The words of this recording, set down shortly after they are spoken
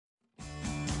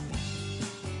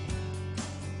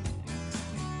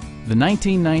The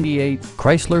 1998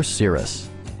 Chrysler Cirrus.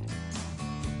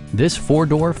 This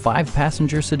four-door,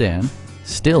 five-passenger sedan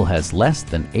still has less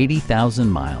than 80,000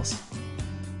 miles.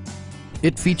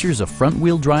 It features a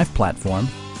front-wheel drive platform,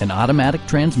 an automatic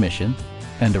transmission,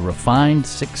 and a refined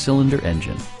six-cylinder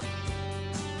engine.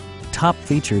 Top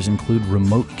features include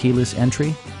remote keyless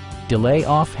entry,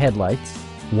 delay-off headlights,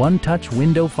 one-touch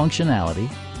window functionality,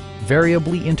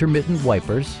 variably intermittent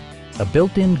wipers, a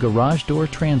built-in garage door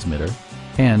transmitter,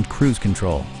 and cruise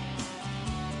control.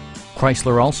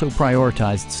 Chrysler also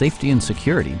prioritized safety and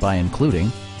security by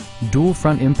including dual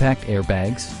front impact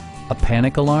airbags, a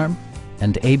panic alarm,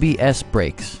 and ABS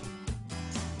brakes.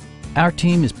 Our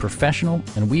team is professional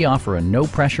and we offer a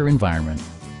no-pressure environment.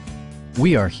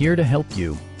 We are here to help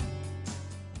you.